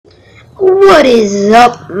What is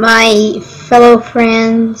up, my fellow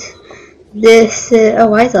friends? This is...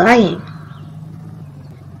 Oh, why is it lagging?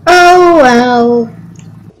 Oh, well.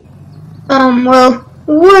 Well,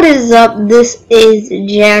 what is up? This is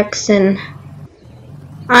Jackson.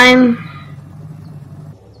 I'm...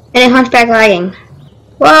 And a hunchback lagging.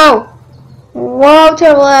 Whoa! Whoa,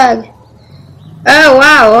 terrible lag. Oh,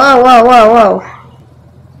 wow, whoa.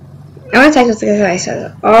 I'm gonna type what the guy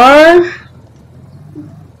says. R...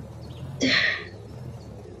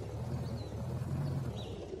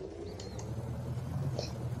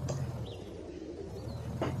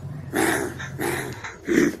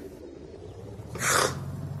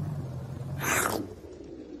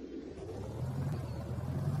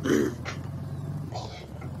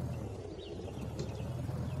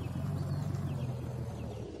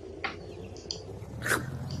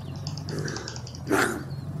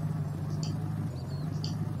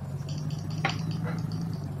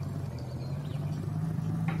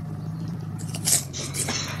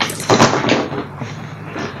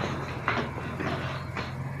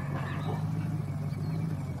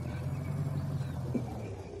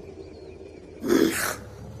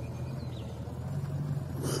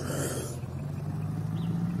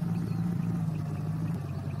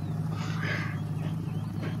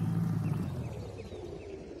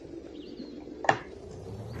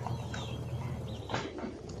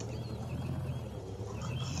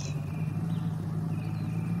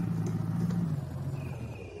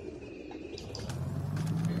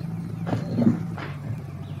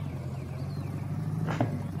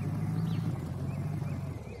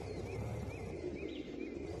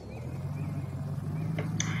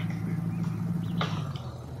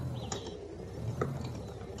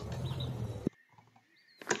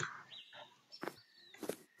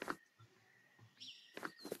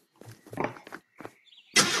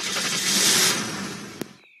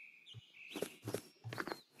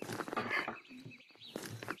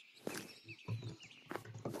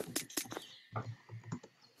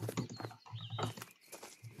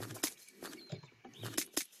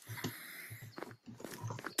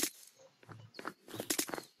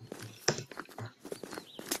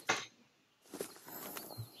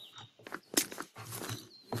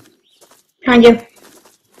 Behind you.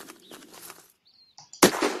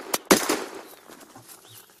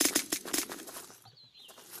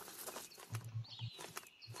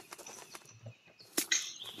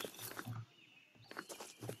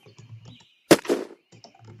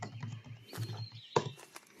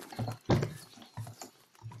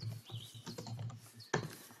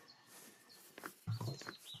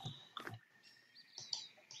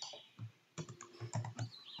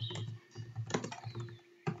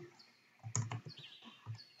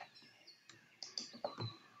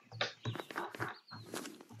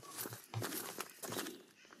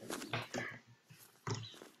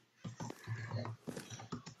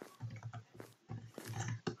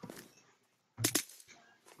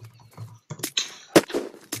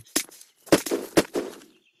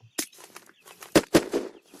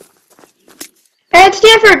 Hey, it's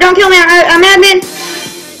Stanford! Don't kill me! I'm admin!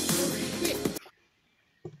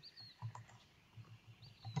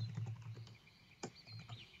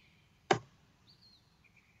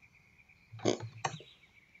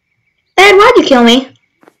 Ed, why'd you kill me?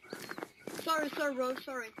 Sorry, bro.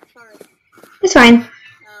 Sorry. It's fine.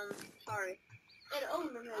 Sorry.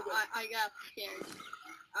 I got scared.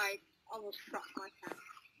 I almost dropped my cat.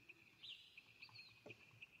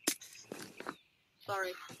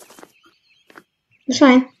 Sorry. It's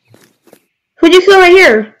fine. Who'd you kill right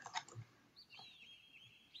here?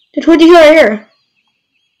 Who'd you kill right here?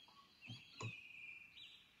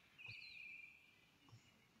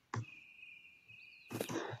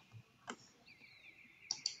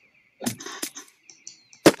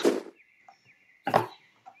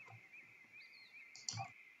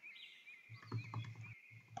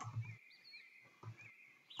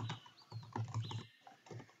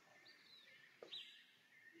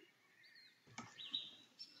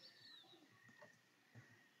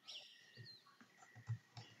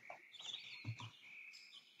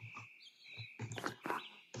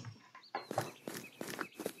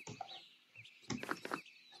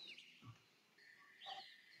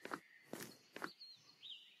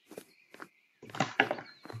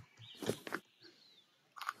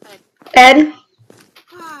 Ed?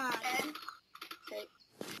 Hi. Okay.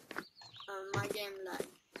 My game lagged.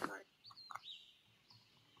 Sorry.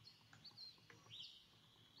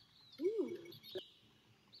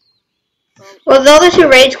 Well, the other two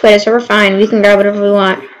rage quit, so we're fine. We can grab whatever we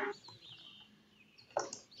want.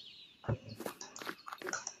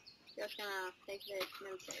 Just gonna take this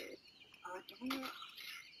military. Dang it.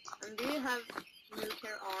 I'm Do you have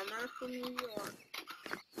military armor for me, or?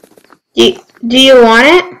 Do you want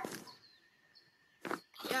it?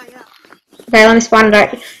 Yeah. Okay, let me spawn it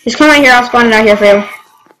out. Just come out here, I'll spawn it out here for you.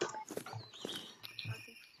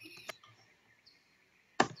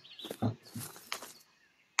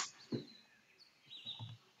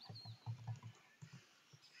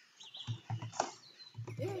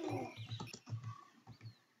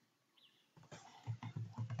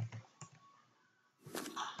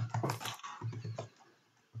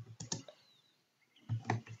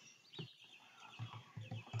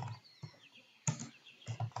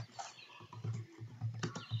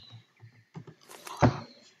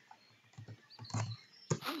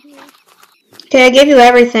 Okay, I gave you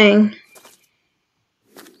everything.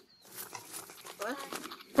 What?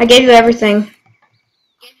 I gave you everything.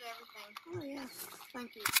 Oh yeah,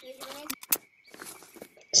 thank you.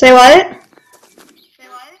 Say what?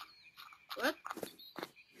 What?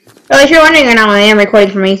 Oh, if you're wondering right now, I am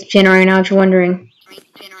recording for my YouTube channel right now, if you're wondering. Yay.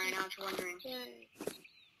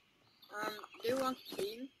 Do you want to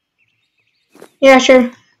stream? Yeah,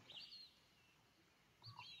 sure.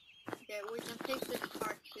 Okay, we can take this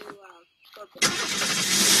part to, Scorpion.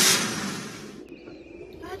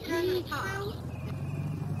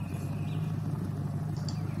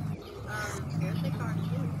 Here's a car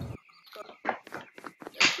too.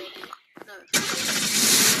 No.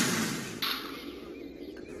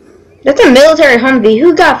 That's a military Humvee.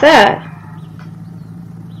 Who got that?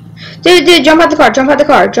 Dude, jump out the car, jump out the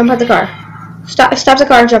car, jump out the car. Stop the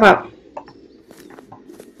car and jump out.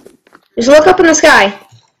 Just look up in the sky.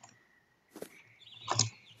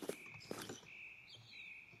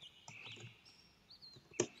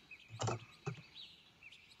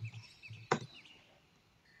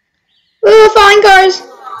 Ooh, flying cars!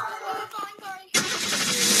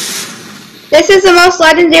 This is the most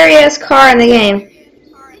legendary-ass car in the game.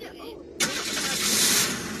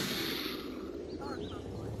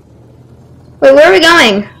 Wait, where are we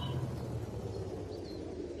going?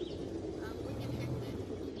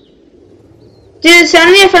 Dude,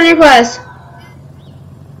 send me a friend request.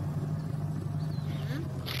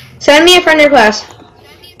 Send me a friend request.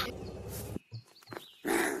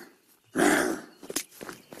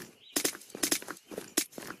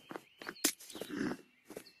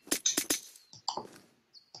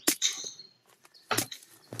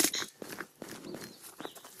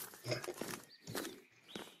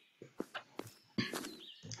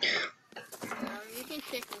 You can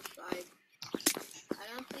check inside. I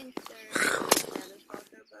don't think there's a status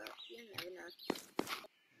marker, but you never know.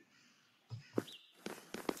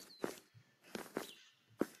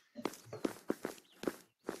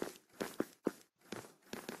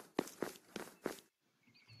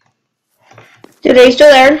 Dude, are you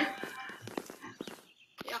still there?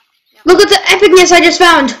 Yeah. Look at the epicness I just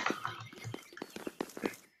found.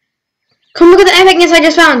 Come look at the epicness I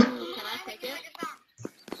just found. Can I take it?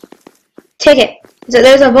 Take it.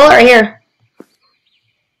 There's a bullet right here.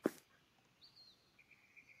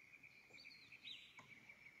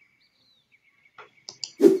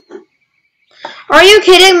 Are you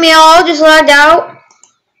kidding me? All just lagged out.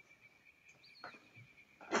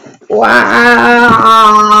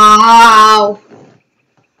 Wow.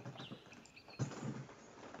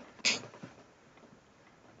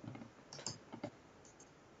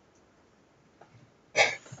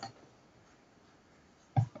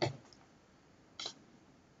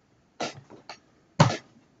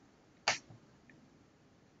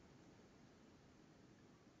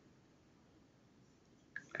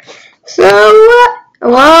 So what?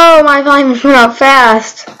 Whoa, my volume went up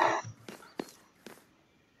fast.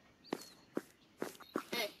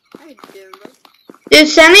 Hey, how you doing, bro? Dude,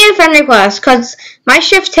 send me a friend request, cause my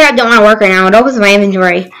shift tab don't want to work right now. It opens my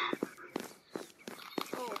inventory.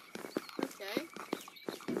 Oh, okay.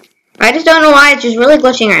 I just don't know why. It's just really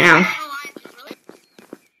glitching right now.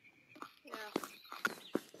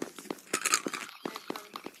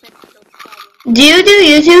 Do you do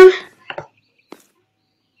YouTube?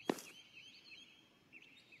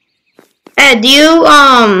 Ed, do you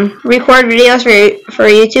record videos for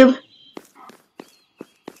YouTube?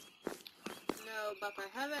 No, but I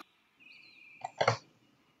haven't.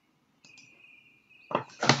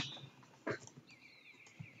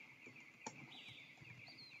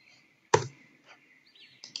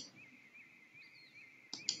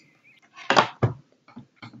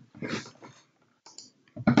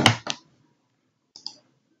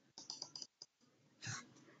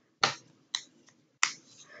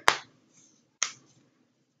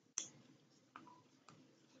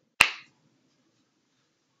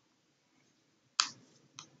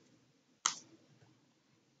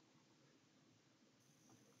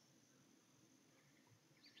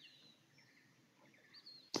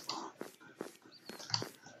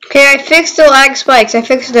 Okay, I fixed the lag spikes. I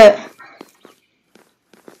fixed it. Yeah,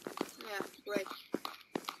 great.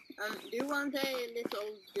 Do you want a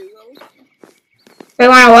little duel? Wait,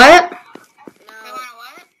 want a what?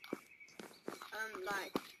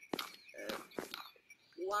 Like,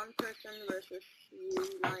 one person versus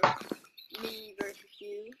you, like, me versus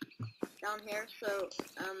you, down here, so,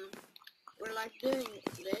 we're like doing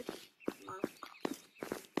this.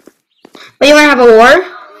 But you wanna have a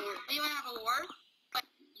war?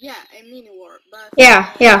 Yeah, a mini war, but,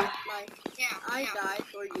 Yeah. like, I died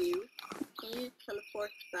or you, can you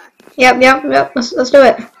teleport back? Yep. Let's do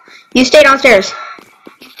it. You stay downstairs.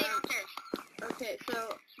 Okay,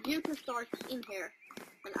 so, you can start in here,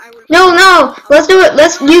 and I will... No. Let's do it.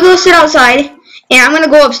 You go sit outside, and I'm gonna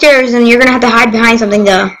go upstairs, and you're gonna have to hide behind something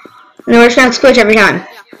to. And we're just gonna switch every time.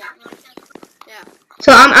 Yeah.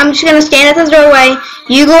 So I'm just gonna stand at this doorway.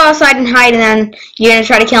 You go outside and hide, and then you're gonna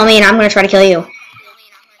try to kill me, and I'm gonna try to kill you.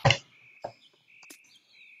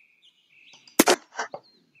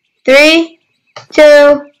 3,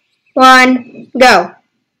 2, 1, go.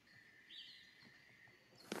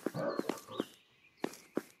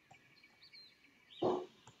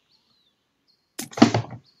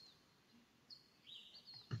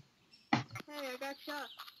 Hey, I got shot.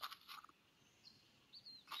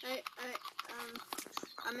 Hey,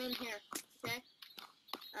 I'm in here, okay?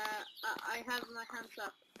 I have my hands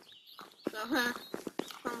up. So,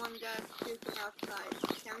 someone got shooting outside.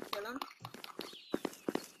 Can we kill him?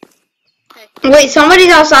 Hey. Wait, somebody's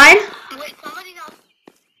outside?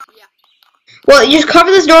 Yeah. Well, you just cover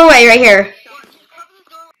this doorway right here.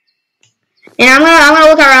 And I'm gonna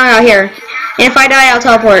look around out here. And if I die, I'll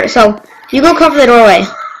teleport. So you go cover the doorway. Yeah.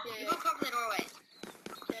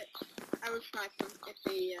 I will snipe him if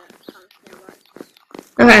he comes nearby.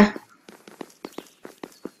 Okay.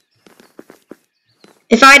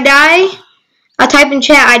 If I die, I'll type in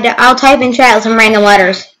chat. I'll type in chat some random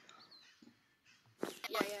letters.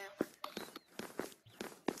 Yeah.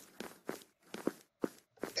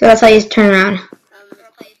 So that's how you turn around.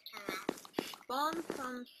 Spawn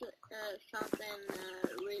from something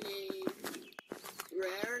really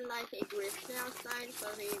rare, like a grizzly outside, so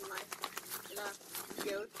he might not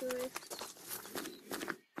go to it,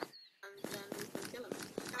 and then we can kill him.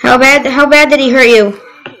 How bad did he hurt you?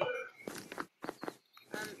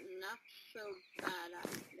 Not so bad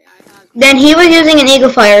actually. I have. Then he was using an eagle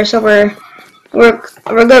fire, so we're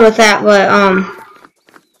good with that. But I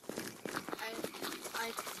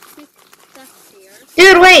fixed that here.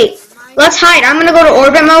 dude, wait. Let's hide. I'm gonna go to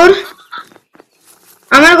orbit mode.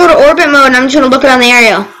 I'm just gonna look around the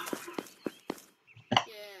area. Yeah.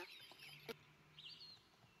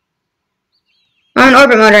 I'm in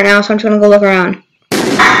orbit mode right now, so I'm just gonna go look around. Dang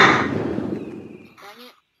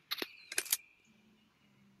it.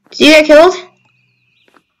 Did you get killed?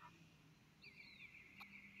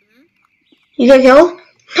 You got killed?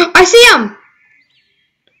 I see him!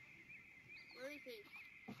 Where is he?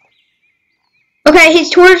 Okay, he's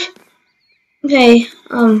towards... Okay,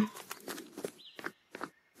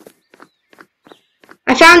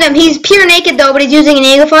 I found him. He's pure naked though, but he's using an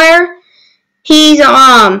eagle fire. He's,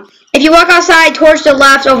 if you walk outside towards the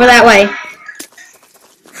left over that way.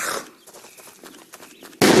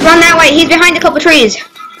 Run that way. He's behind a couple trees.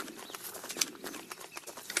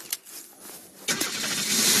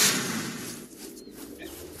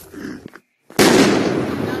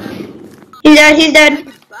 He's dead.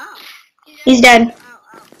 Wow. He's dead. Ow.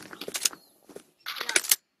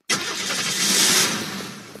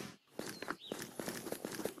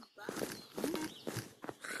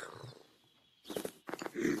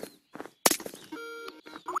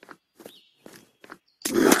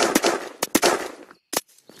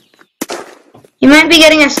 You might be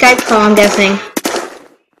getting a Skype call, I'm guessing.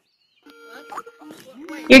 What?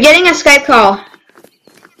 Wait. You're getting a Skype call.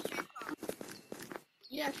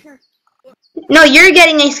 Yeah, sure. No, you're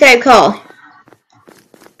getting a Skype call.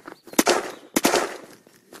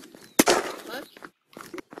 What?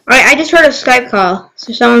 Alright, I just heard a Skype call.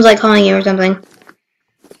 So someone's like calling you or something.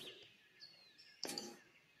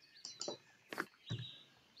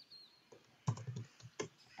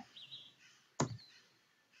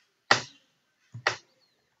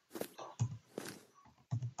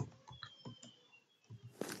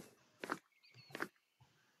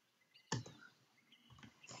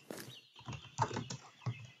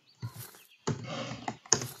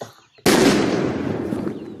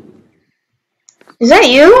 Is that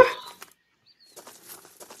you?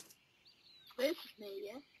 This is me,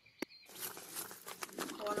 yeah?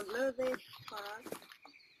 I wanna blow this part.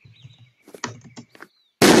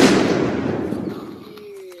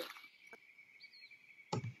 Yeah.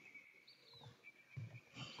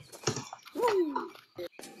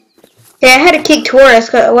 Yeah, I had to kick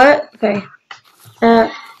tourists. What? Okay.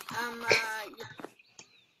 I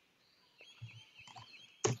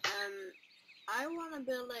want to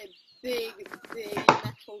build a big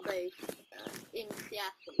metal base in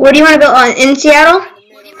Seattle. Where do you want to build on? In Seattle?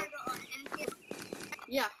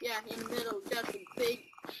 Yeah, in the middle, just a big,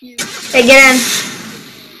 huge... Hey, get in.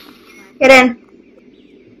 Get in.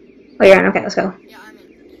 Oh, you're in. Okay, let's go. Yeah, I'm in.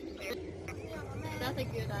 That's a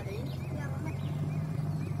good idea.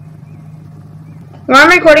 Well, I'm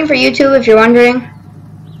recording for YouTube, if you're wondering.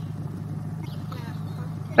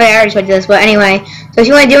 Oh, yeah, I already told you this, but anyway. So if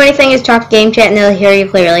you want to do anything, just talk to game chat and they'll hear you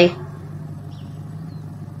clearly.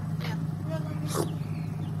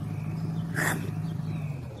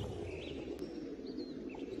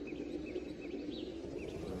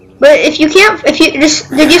 But if you can't, did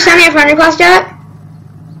you send me a friend request yet?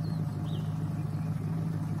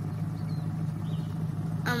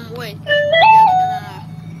 Wait. I'm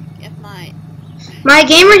just gonna get My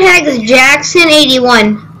gamer tag is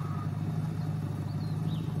Jackson81.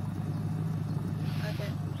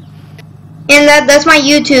 Okay. And that's my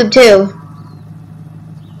YouTube too.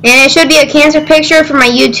 And it should be a cancer picture for my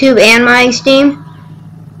YouTube and my Steam.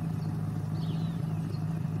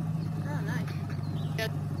 Oh, nice.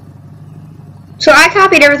 So I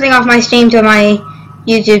copied everything off my Steam to my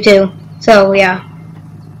YouTube too. So yeah.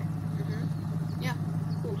 Yeah,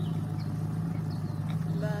 cool.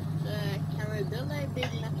 But can we build a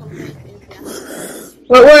big metal base in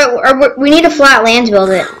Seattle? We need a flat land to build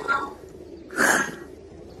it.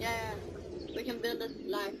 Yeah, we can build it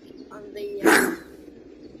like on the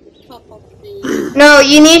top of the... No,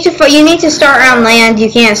 you need to start on land. You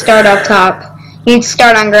can't start up top. You need to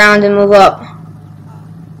start on ground and move up.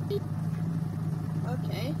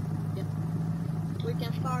 Okay. Yeah. We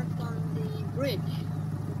can start on the bridge.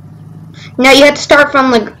 No, you have to start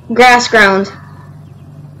from the grass ground.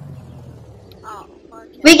 Oh,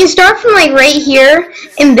 okay. We can start from like right here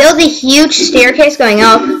and build a huge staircase going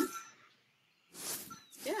up.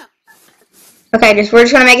 Yeah. Okay, we're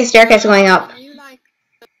just gonna make a staircase going up. Can you like...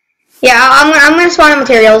 Yeah, I'm gonna spawn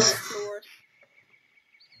materials. Floors?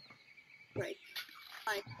 Great.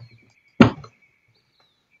 Like...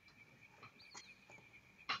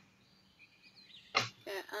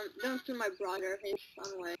 Yeah, don't do my brother, he's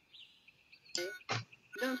on the way.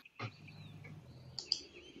 Don't...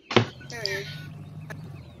 There he is.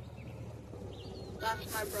 That's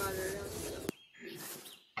my brother, don't kill him.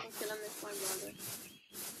 Don't kill him, it's my brother.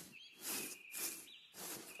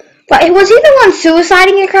 But was he the one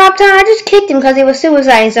suiciding in Crop Town? I just kicked him because he was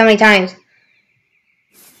suiciding so many times.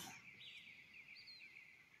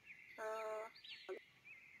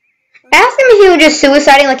 Ask him if he was just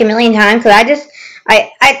suiciding like a million times, because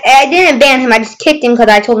I didn't ban him, I just kicked him because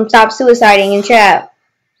I told him stop suiciding in chat.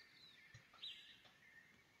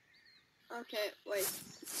 Okay, wait.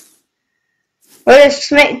 Or just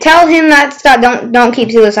tell him that stop, don't keep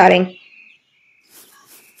suiciding.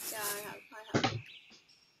 Yeah, I have.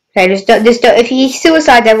 Okay, just don't, if he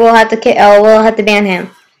suicides, then we'll have to ban him.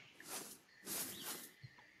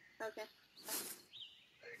 Okay.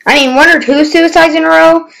 I mean, 1 or 2 suicides in a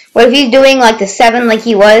row. But if he's doing like the 7 like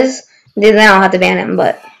he was, then I'll have to ban him.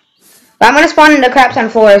 But I'm gonna spawn into craps on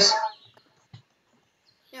floors.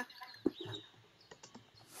 Yeah.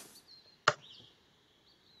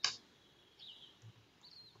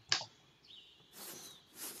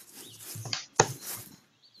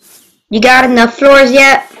 You got enough floors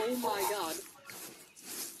yet? Oh my god.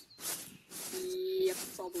 Yeah,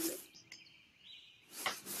 probably.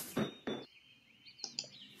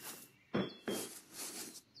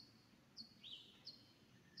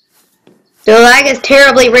 The lag is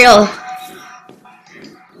terribly real.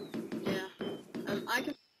 Yeah. I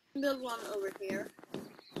can build one over here.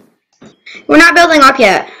 We're not building up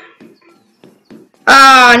yet.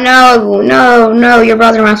 Oh, no, your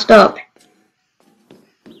brother messed up.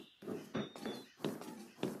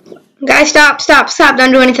 Guys, stop,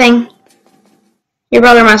 don't do anything. Your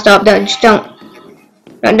brother messed up, don't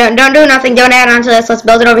do nothing, don't add on to this, let's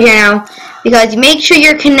build it over here now. Because make sure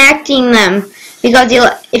you're connecting them. Because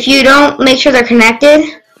if you don't make sure they're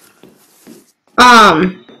connected,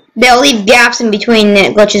 they'll leave gaps in between and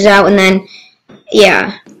it glitches out and then,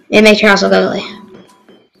 yeah, it makes your house look ugly.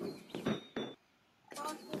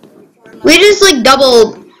 We just like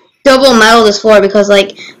double metal this floor because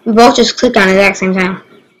like we both just clicked on it at the exact same time.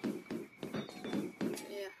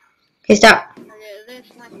 Yeah. Okay, stop. Okay,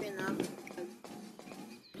 this might be enough.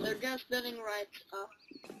 They're just building right up.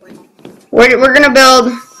 Wait. We're gonna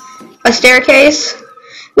build a staircase,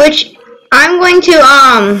 which I'm going to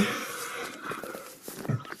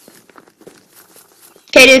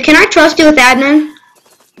Okay, dude, can I trust you with admin?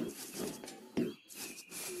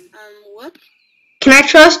 Can I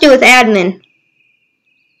trust you with admin?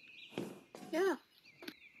 Yeah.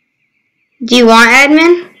 Do you want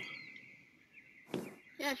admin?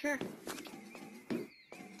 Yeah, sure.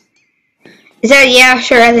 Is that a yeah,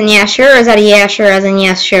 sure, as in yeah, sure, or is that a yeah, sure, as in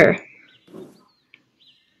yes, sure?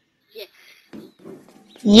 Yes.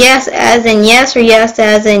 Yes, as in yes, or yes,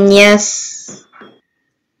 as in yes?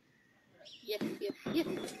 Yes, yes, yes, yes, yes,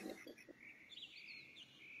 yes.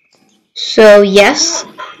 So, yes.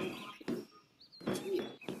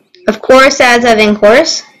 Of course, as of in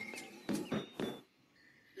course.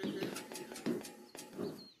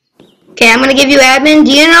 Okay, I'm gonna give you admin.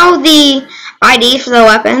 Do you know the ID for the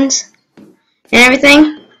weapons and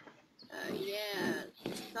everything? Yeah,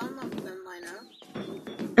 some of them I know.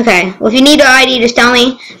 Okay, well if you need the ID, just tell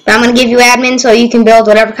me. But I'm gonna give you admin so you can build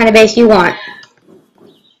whatever kind of base you want.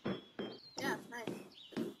 Yeah, nice.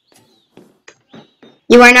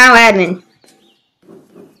 You are now admin.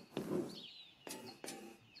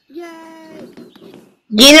 Yay!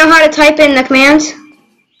 Do you know how to type in the commands?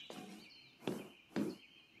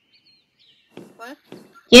 What?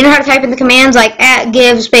 Do you know how to type in the commands like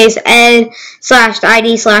 @give space ed slash the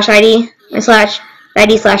ID slash ID and slash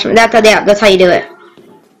ID slash that's how you do it.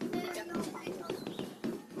 Yeah.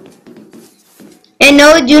 And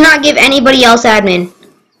no, do not give anybody else admin,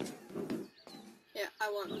 Yeah, I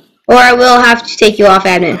won't. or I will have to take you off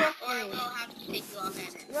admin. Or I will have to take you off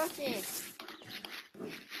admin.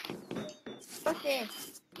 Rosie!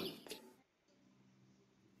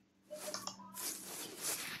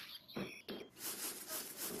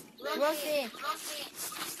 Rosie!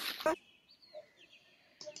 Rosie!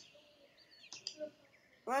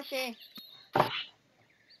 Rosie!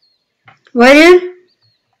 What, dude?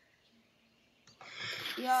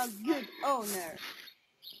 You're a good owner.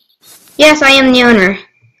 Yes, I am the owner.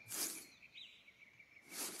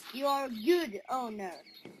 You are a good owner.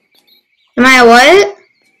 Am I a what?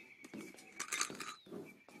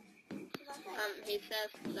 He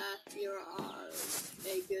says that you are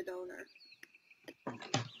a good owner.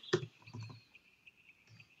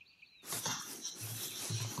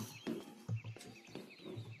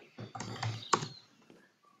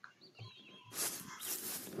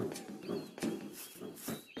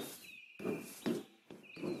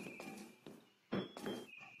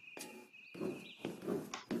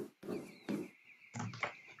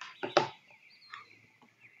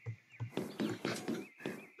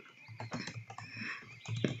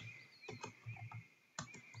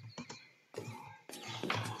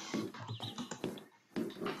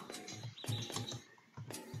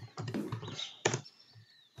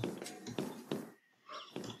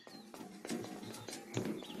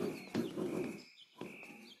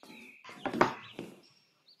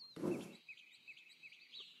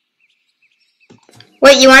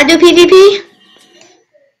 Wait, you want to do PvP?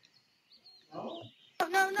 No.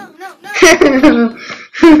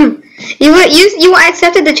 you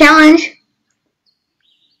accepted the challenge.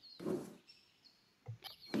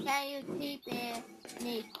 Can you TP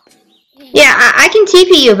me? Yeah, I can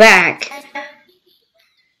TP you back.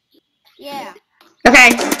 Yeah. Okay.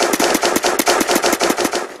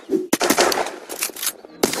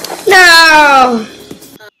 No!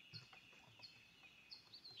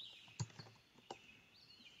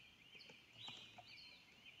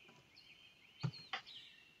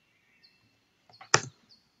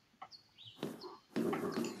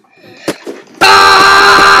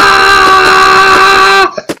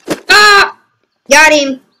 Ah! Ah! Got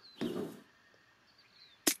him.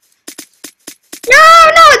 No,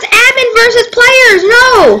 it's admin versus players.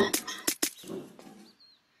 No.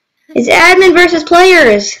 It's admin versus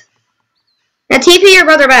players. Now TP your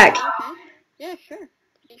brother back. Okay. Yeah, sure.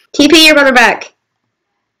 TP your brother back.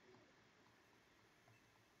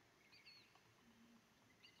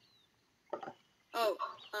 Oh,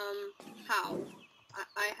 how?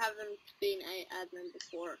 I haven't been a admin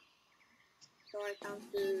before, so I can't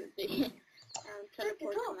do the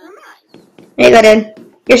teleport command. There you go,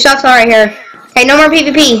 dude. Your stuff's all right here. Okay, no more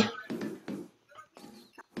PvP.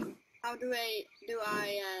 How do I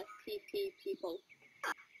TP people?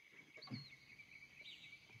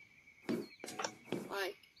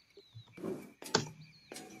 Like,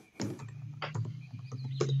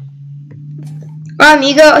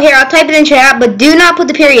 You go here. I'll type it in chat, but do not put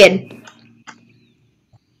the period.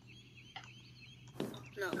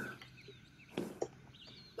 no.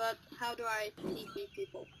 But how do I TP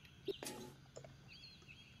people?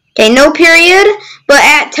 Okay, no period, but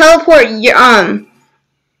at teleport.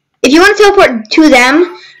 If you want to teleport to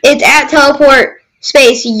them, it's at teleport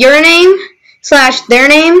space your name slash their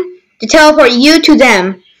name to teleport you to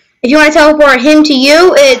them. If you want to teleport him to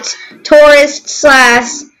you, it's tourist slash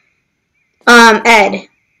Ed.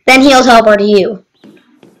 Then he'll teleport to you.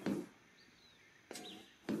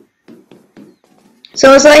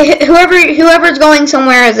 So it's like whoever's going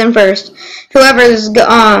somewhere is in first. Whoever's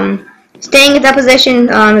staying at that position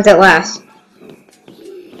is at last.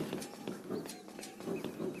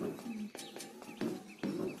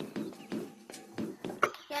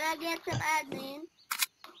 Can I get some admin?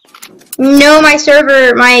 No, my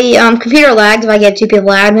computer lags if I get 2 people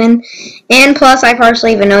admin, and plus I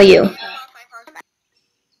partially even know you.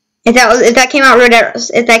 If that came out rude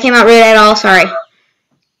at all, sorry.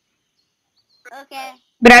 Okay.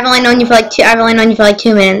 But I've only known you for like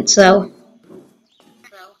 2 minutes, so.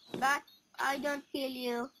 But I don't kill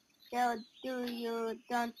you, so you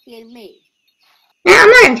don't kill me. Yeah, I'm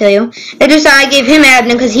not gonna kill you. It's just I gave him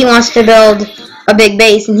admin because he wants to build a big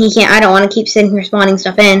base and he can't. I don't want to keep sitting here spawning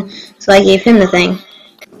stuff in, so I gave him the thing.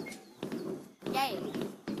 Yay.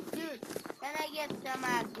 Dude, can I get some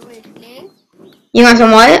grizzly? You want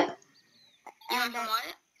some what? And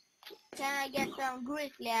can I get some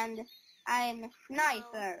grizzly and I'm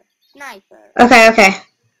sniper. Okay, okay.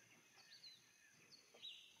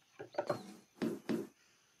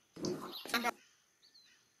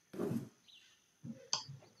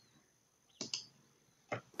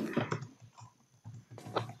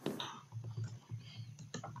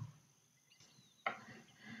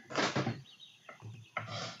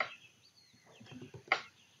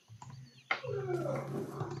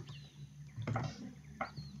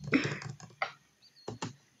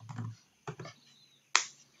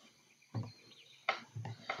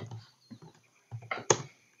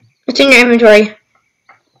 What's in your inventory?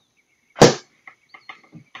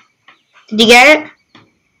 Did you get it?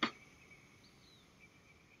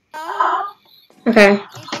 Oh, Okay. it is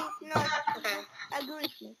not a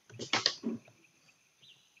grizzly.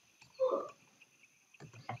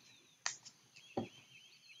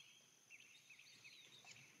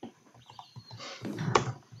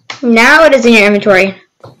 Now it is in your inventory.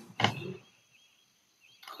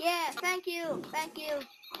 Yeah, thank you.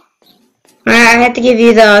 I have to give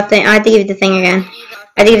you the thing. I have to give you the thing again.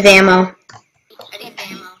 I have to give you the ammo.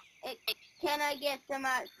 Can I get some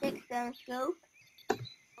 6 scope?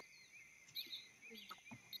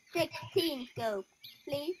 16 scope,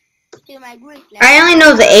 please, to my grizzly. I only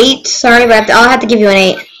know the 8. Sorry, but I'll have to give you an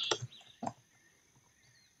 8.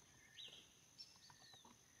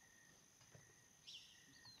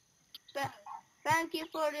 Thank you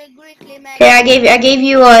for the grizzly mag. Okay, I gave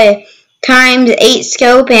you a times 8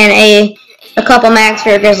 scope and a couple mags for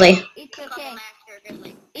your grizzly.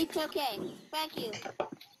 It's okay. Thank you.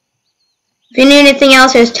 If you need anything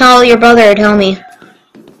else, just tell your brother or tell me.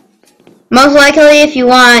 Most likely, if you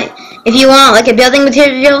want like a building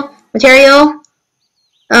material, tell your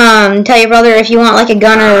brother. If you want like a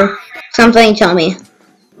gun or something, tell me.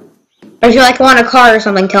 Or if you want a car or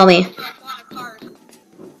something, tell me.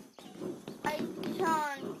 I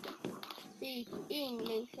can't speak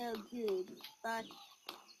English so good, but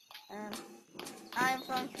I'm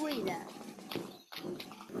from Sweden.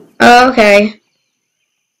 Oh, okay.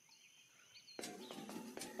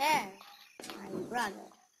 There, my brother.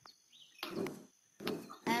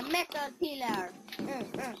 A metal pillar.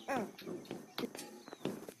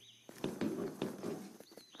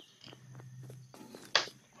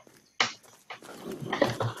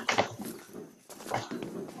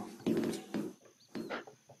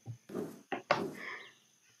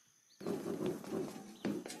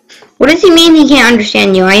 What does he mean he can't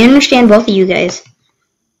understand you? I understand both of you guys.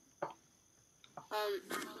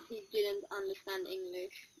 He didn't understand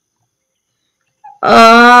English.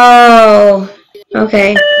 Oh.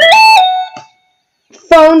 Okay.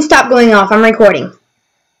 Phone, stop going off. I'm recording.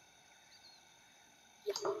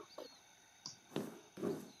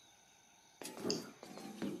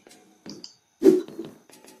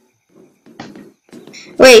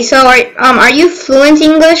 Wait, so are you fluent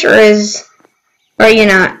English or are you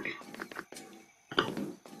not?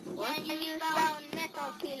 Can you use down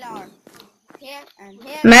metal pillar? Here and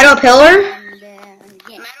here. Metal pillar? And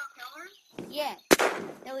yeah. Metal pillar? Yeah.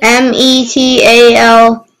 METAL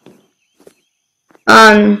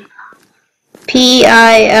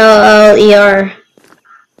PILLER.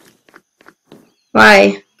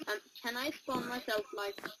 Why? Can I spawn myself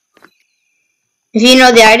like? If you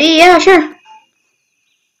know the ID, yeah, sure.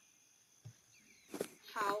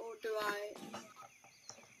 How do I?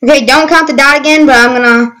 Okay, don't count the dot again, but I'm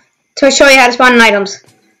gonna show you how to spawn in items.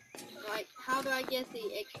 Like, how do I get the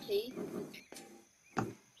XP?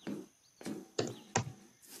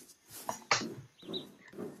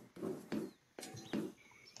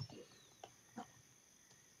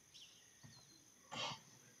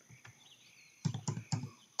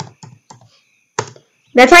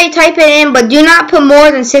 That's how you type it in, but do not put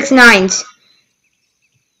more than 6 nines,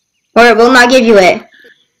 or it will not give you it.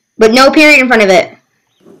 But no period in front of it.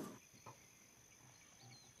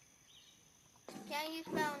 Can you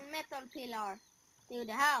spell metal pillar to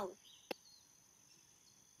the house?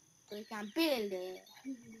 We can build it.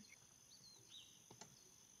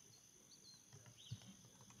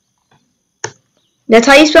 That's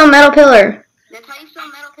how you spell metal pillar. That's how you spell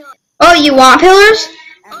metal pillar. Oh, you want pillars?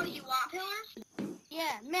 Oh, you want pillars?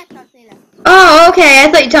 Yeah, metal pillar. Oh, okay.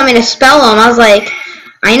 I thought you told me to spell them. I was like,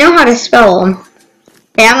 I know how to spell them.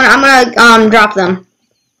 Okay, I'm gonna drop them.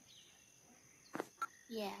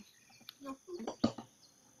 Yeah.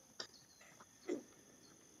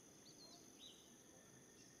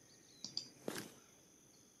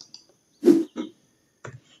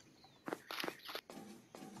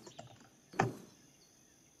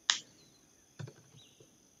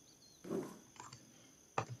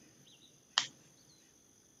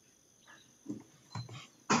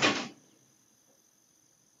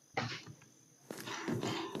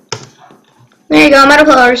 There you go, metal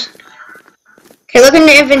pillars. Okay, look in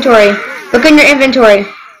your inventory. Look in your inventory.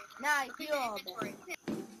 Nice job.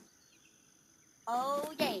 Oh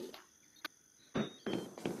yeah.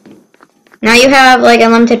 Now you have like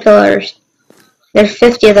unlimited pillars. There's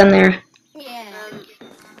 50 of them there. Yeah.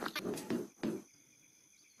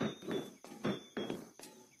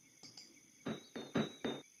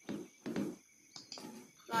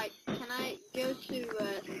 Like, can I go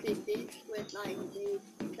to cities with like the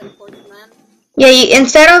teleport command? Yeah,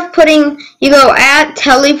 instead of putting, you go at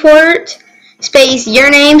teleport space your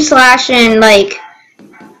name slash and like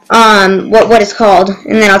what it's called,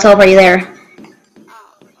 and then I'll teleport you there.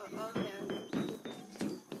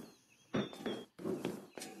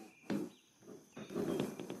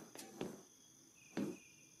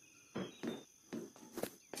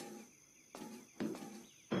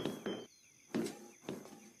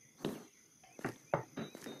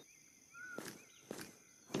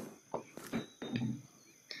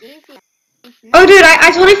 Okay. Easy. Oh, dude, I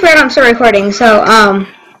totally forgot I'm still recording. So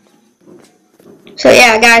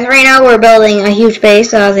yeah, guys, right now we're building a huge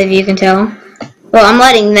base, as if you can tell. Well, I'm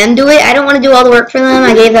letting them do it. I don't want to do all the work for them.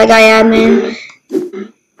 I gave that guy admin.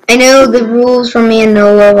 I know the rules from me and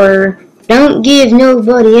Noah were don't give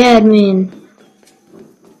nobody admin.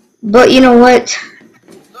 But you know what?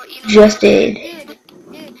 Just did.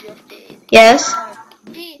 Dude, just did. Yes?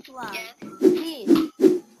 This one. This.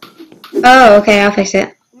 Oh, okay, I'll fix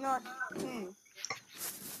it. Not.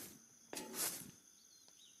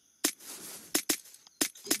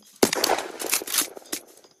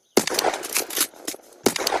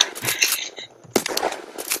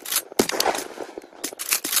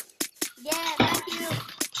 Yeah, thank you.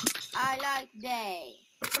 I like day.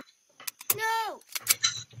 No!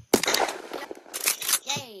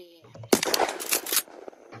 Yay.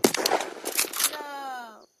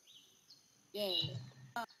 No. Yay.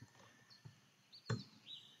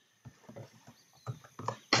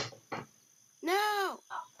 No!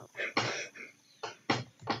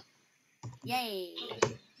 Yay.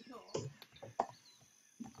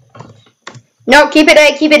 No, keep it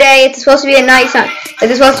A, keep it A. It's supposed to be a nice one.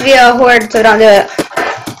 It's supposed to be a horde, so don't do it.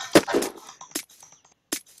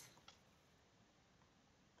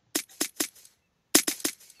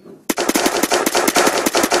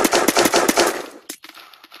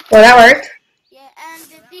 Well, that worked. Yeah, and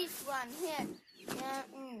this one here. Yeah,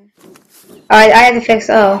 Alright, I have to fix,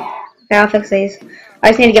 oh. Okay, I'll fix these. I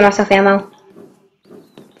just need to get myself ammo.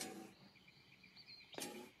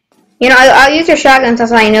 You know, I'll use your shotgun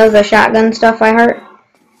since I know the shotgun stuff by heart.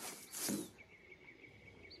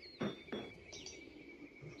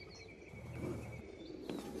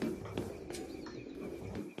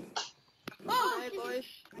 Oh, hey boys.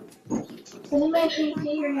 Anybody can't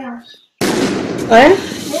see your nails. What?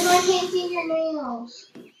 Anybody can't see your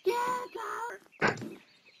nails. Yeah, power.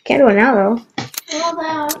 Can't do it now, though. How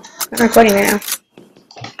about? I'm recording right now.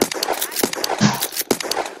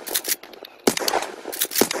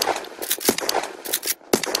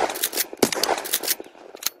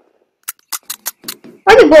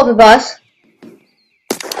 I can blow up the bus.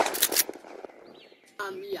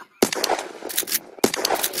 Yeah.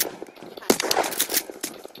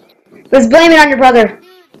 Let's blame it on your brother.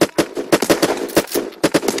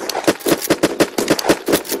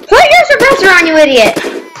 Put your suppressor on, you idiot!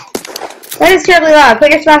 That is terribly loud.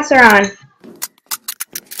 Put your suppressor on.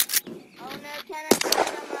 Oh no, can I get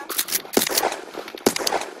some?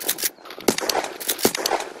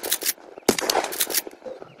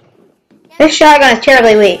 This shotgun is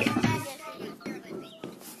terribly weak.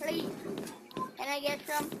 Please, can I get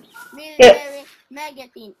some military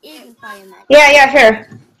magazine, eagle fire magazine? Yeah, sure.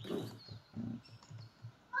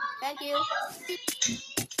 Thank you.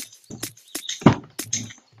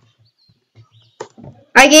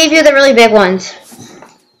 I gave you the really big ones.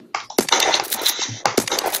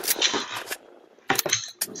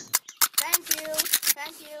 Thank you.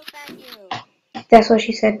 Thank you. Thank you. That's what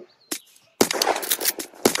she said.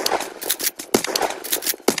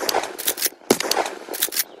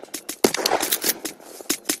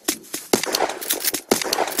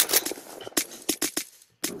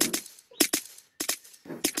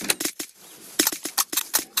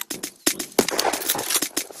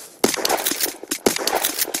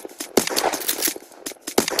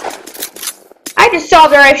 I just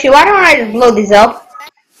solved our issue. Why don't I just blow these up?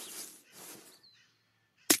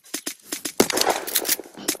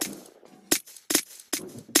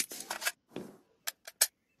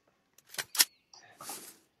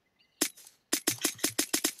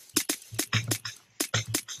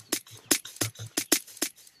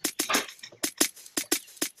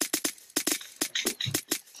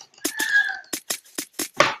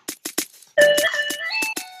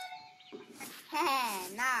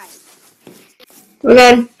 Nice. We're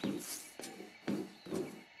good.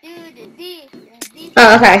 Dude, this.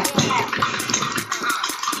 Oh, okay.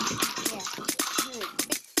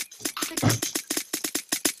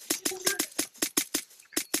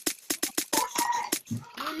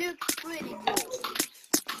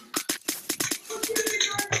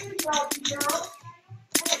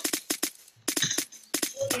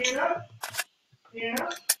 Yeah.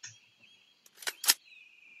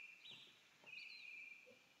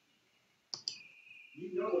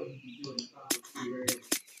 Good. You look pretty good.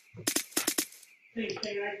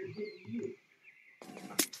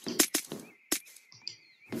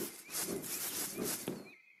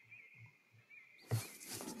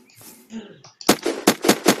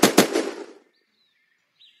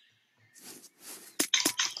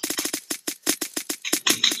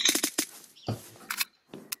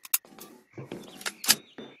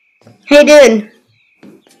 Hey, dude.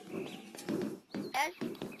 Yes?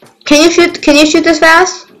 Can you shoot this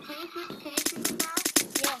fast? Can you shoot it now?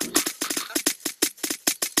 Yes.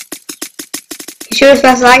 Can you shoot as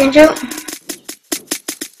fast as I can shoot?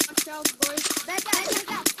 Watch out, boys. Back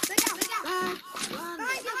up. Run.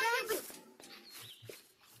 Behind you.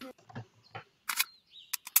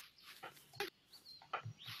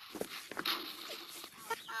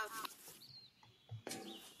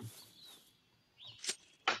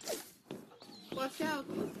 Watch out.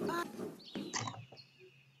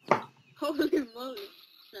 Holy moly.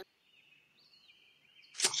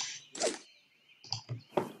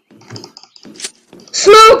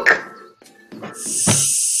 Smoke!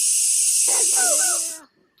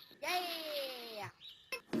 Yeah.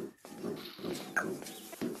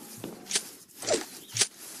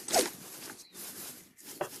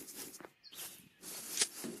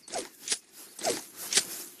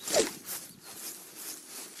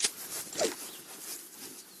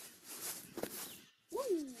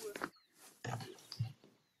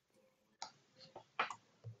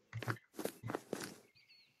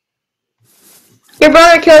 Your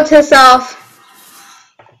brother killed himself.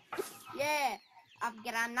 Yeah.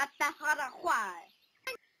 Afgranata Harakwai.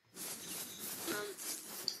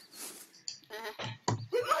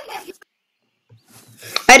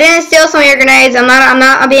 I didn't steal some of your grenades.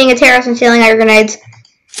 I'm being a terrorist and stealing all your grenades.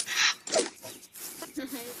 It's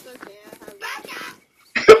okay, I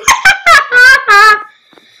have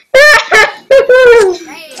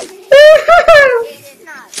Hey, it is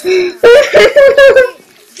not. This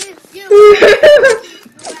you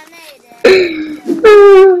grenade.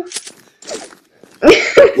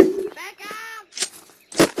 Back up!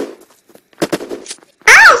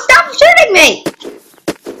 Ow! Stop shooting me!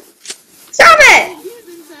 Stop it!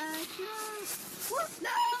 What? No!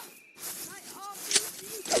 My office.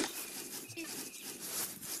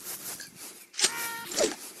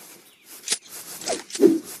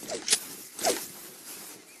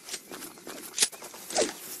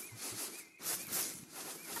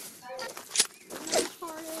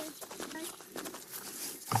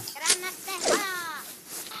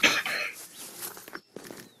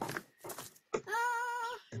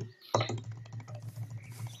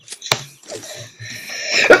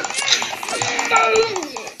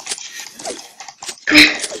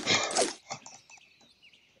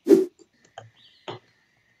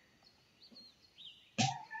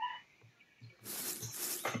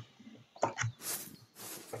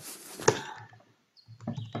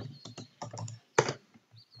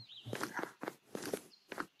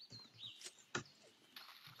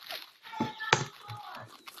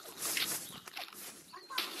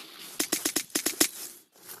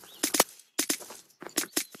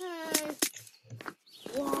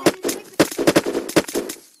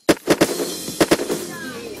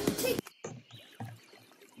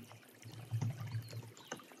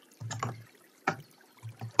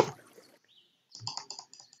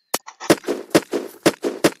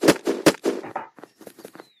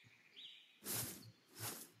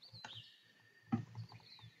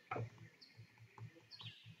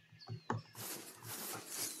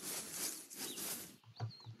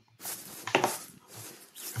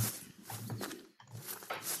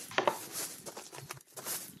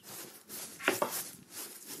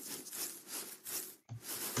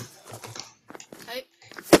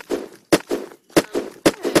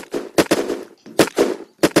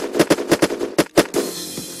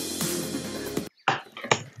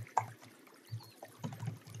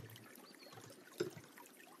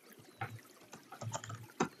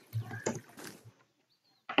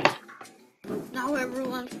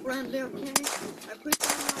 Friendly, okay? I put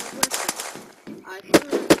down my weapon. I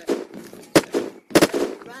surrender.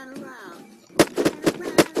 Ran around.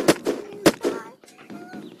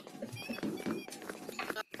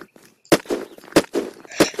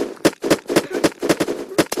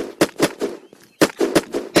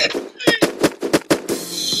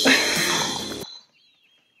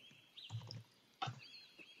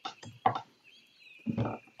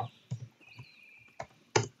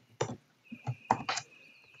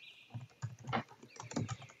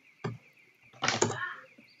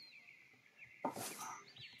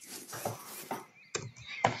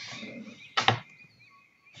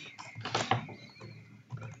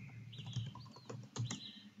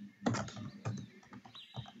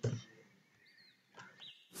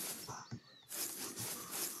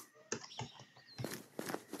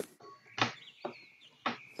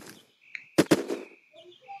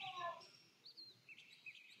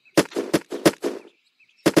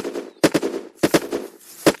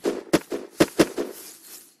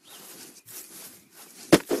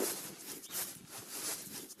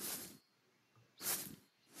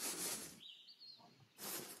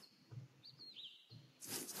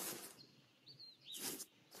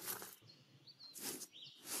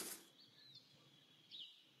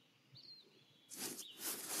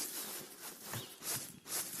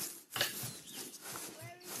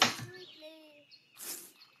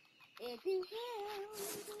 It is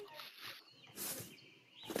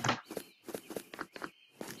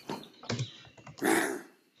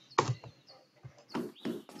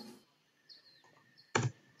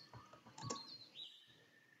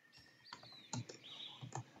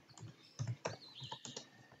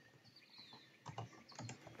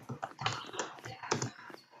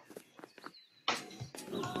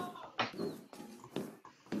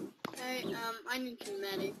Hey, I need some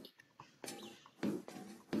medic.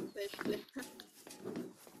 Basically.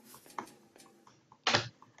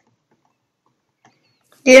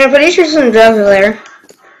 Dude, I'm pretty sure there's some drugs over there.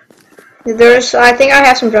 I think I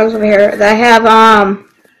have some drugs over here. I have, oh,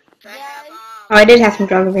 I did have some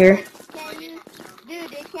drugs over here. Can you,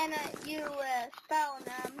 dude, can you spawn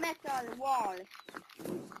a metal wall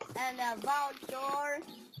and a vault door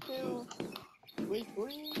to wait,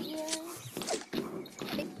 Can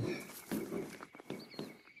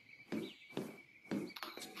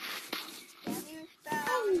you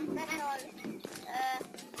spawn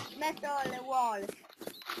metal walls?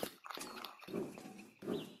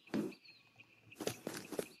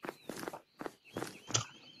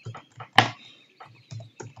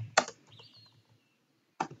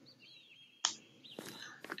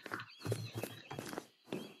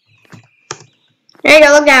 There you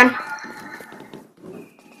go, look down.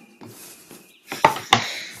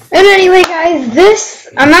 And anyway, guys,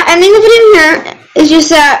 I'm not ending the video here. It's just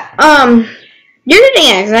that, you're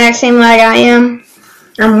getting the exact same lag I am.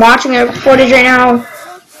 I'm watching the footage right now.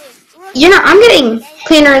 I'm getting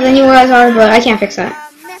cleaner than you guys are, but I can't fix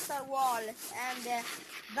that. Metal walls and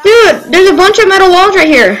Dude, there's a bunch of metal walls right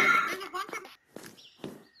here.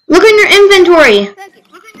 Look in your inventory.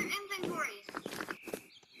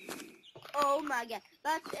 Oh my god!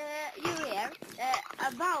 But you hear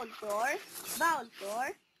a vault door.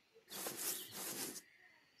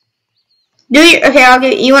 Okay, I'll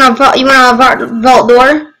get you want a vault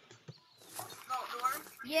door?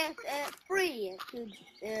 Yes, free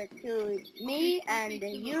to me and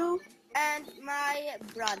you and my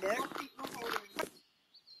brother.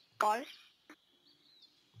 All.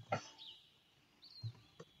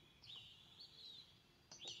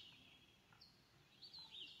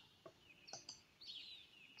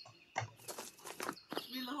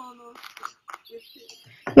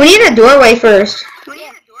 We need a doorway first.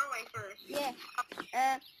 Yeah.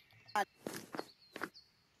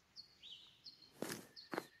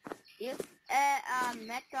 Yes. A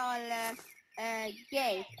metal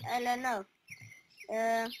gate. No.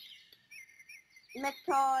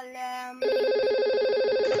 Metal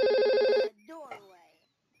doorway.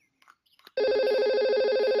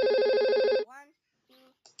 1, 2,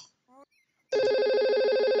 3,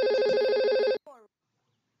 4.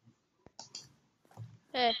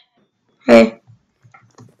 Hey. Hey.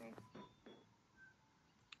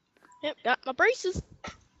 Yep, got my braces.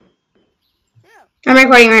 I'm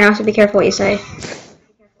recording right now, so be careful what you say.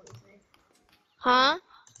 Huh?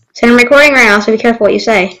 So I'm recording right now, so be careful what you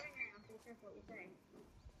say.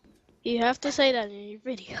 You have to say that in your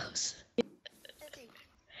videos.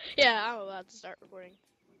 Yeah, I'm about to start recording.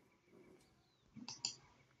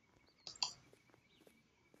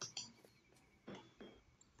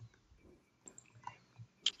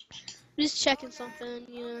 Just checking something,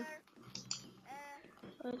 you know.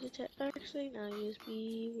 Actually, now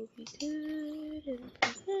USB will be good and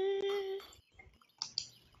perfect.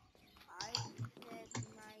 I set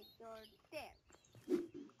my door there.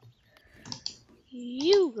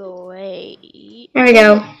 You go away. There we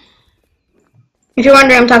go. If you're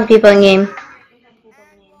wondering, I'm talking to people in game. And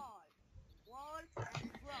wall. Walls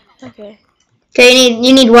and promise. Okay. Okay,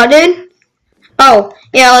 you need what, dude? Oh,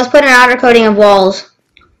 yeah, let's put an outer coating of walls.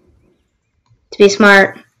 To be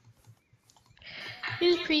smart.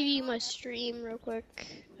 Just preview my stream real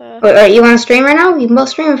quick. Wait, you want to stream right now? You can both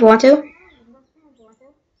stream if you want to.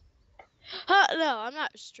 No, I'm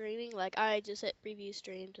not streaming. Like, I just hit preview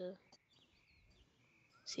stream to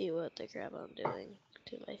see what the crap I'm doing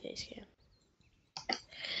to my face cam.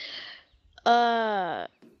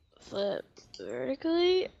 Flip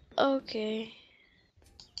vertically. Okay.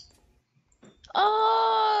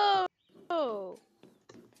 Oh!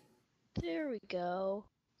 There we go.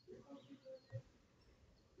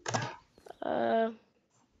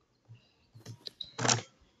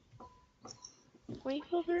 Wait,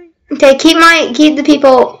 hovering. Okay, keep the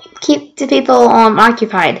people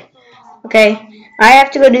occupied. Okay, I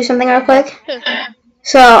have to go do something real quick.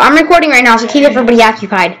 So I'm recording right now, so keep everybody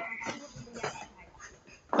occupied.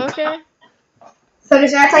 Okay. So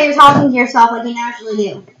just act like you're talking to yourself like you naturally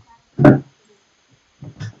do.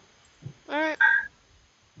 Alright.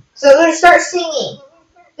 So we're gonna start singing.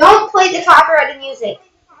 Don't play the copyrighted music.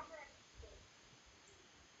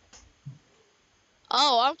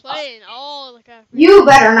 Oh, I'm playing all the crap. You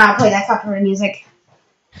better not play that copyrighted music.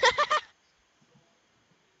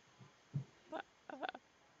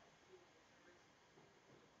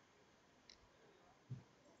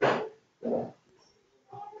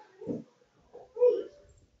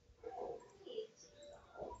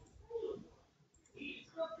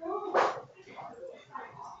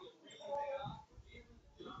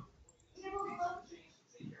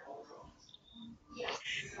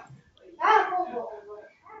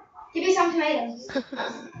 Give me some tomatoes.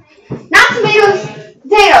 Not tomatoes,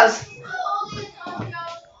 potatoes.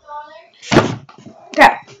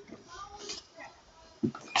 Okay.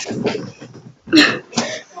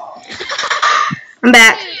 I'm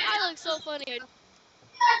back. Dude, I look so funny.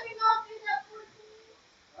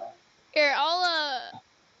 Here, I'll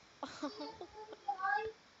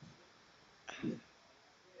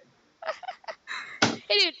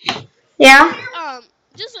Hey, dude. Yeah?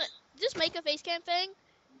 Just make a face cam thing,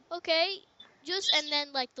 okay? And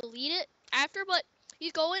then like delete it after, but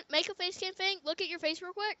you go in, make a face cam thing, look at your face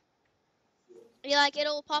real quick. Yeah, like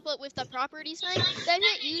it'll pop up with the properties thing. Then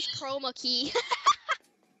hit use chroma key.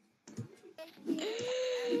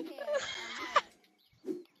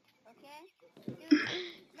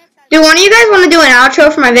 Do one of you guys want to do an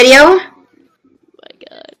outro for my video? Oh my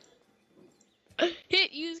god.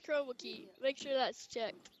 Hit use chroma key. Make sure that's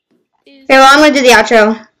checked. Okay, well, I'm going to do the outro.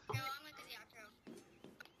 Okay,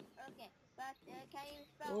 but can you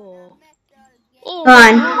spell Oh. the Oh Come my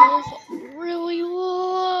on. god, that's really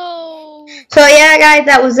low. So yeah, guys,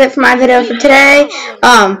 that was it for my video for today.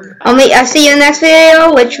 I'll see you in the next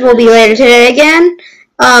video, which will be later today again.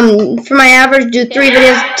 For my average, do 3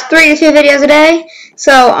 to 2 videos a day.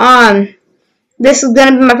 So this is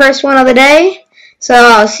gonna be my first one of the day. So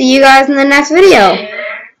I'll see you guys in the next video.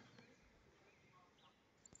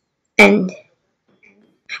 And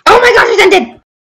oh my gosh, I sent it.